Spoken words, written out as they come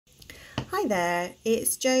Hi there,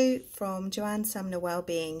 it's Jo from Joanne Sumner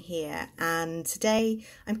Wellbeing here, and today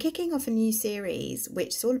I'm kicking off a new series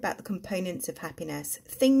which is all about the components of happiness,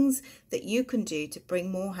 things that you can do to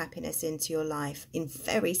bring more happiness into your life in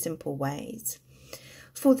very simple ways.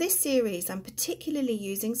 For this series, I'm particularly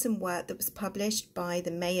using some work that was published by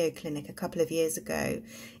the Mayo Clinic a couple of years ago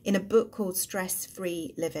in a book called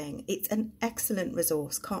Stress-Free Living. It's an excellent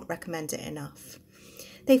resource, can't recommend it enough.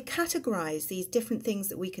 They've categorised these different things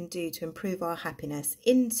that we can do to improve our happiness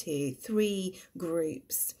into three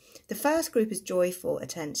groups. The first group is joyful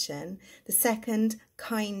attention, the second,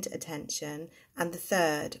 kind attention, and the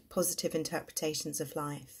third, positive interpretations of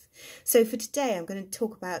life. So for today, I'm going to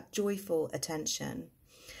talk about joyful attention.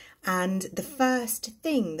 And the first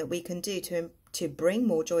thing that we can do to bring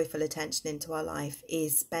more joyful attention into our life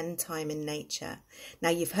is spend time in nature. Now,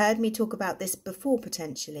 you've heard me talk about this before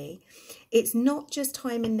potentially. It's not just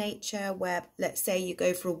time in nature where, let's say, you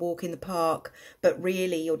go for a walk in the park, but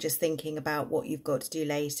really you're just thinking about what you've got to do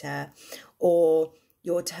later, or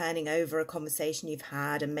you're turning over a conversation you've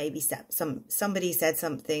had and maybe somebody said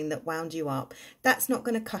something that wound you up. That's not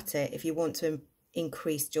going to cut it if you want to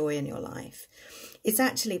increase joy in your life. It's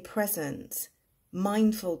actually present,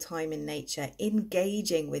 mindful time in nature,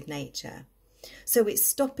 engaging with nature. So it's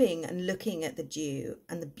stopping and looking at the dew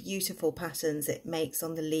and the beautiful patterns it makes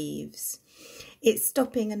on the leaves. It's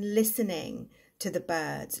stopping and listening to the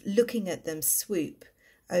birds, looking at them swoop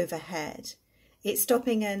overhead. It's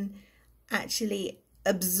stopping and actually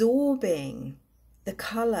absorbing the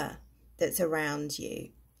colour that's around you.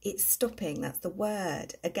 It's stopping, that's the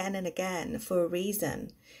word, again and again for a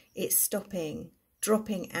reason. It's stopping,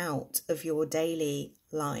 dropping out of your daily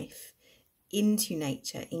life into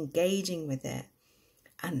nature, engaging with it.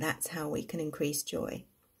 And that's how we can increase joy.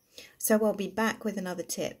 So I'll be back with another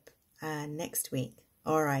tip next week.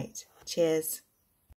 All right, cheers.